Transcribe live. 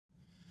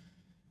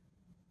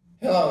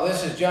Hello,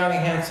 this is Johnny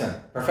Henson,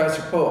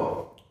 Professor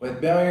Poole, with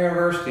Billiard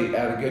University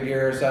out of Goodyear,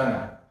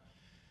 Arizona.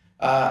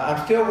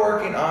 I'm still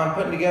working on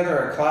putting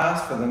together a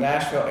class for the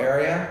Nashville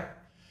area.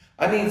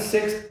 I need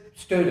 6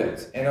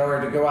 students in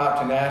order to go out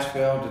to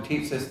Nashville to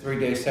teach this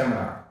 3-day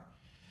seminar.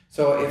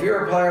 So if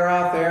you're a player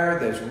out there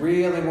that's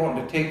really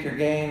wanting to take your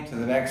game to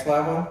the next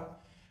level,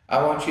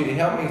 I want you to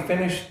help me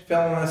finish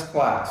filling this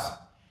class.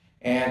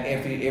 And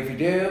if you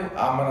do,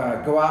 I'm going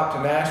to go out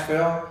to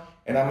Nashville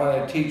and I'm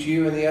going to teach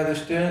you and the other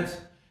students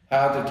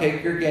how to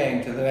take your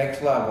game to the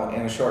next level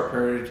in a short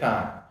period of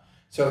time.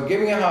 So give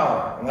me a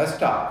holler and let's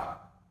talk.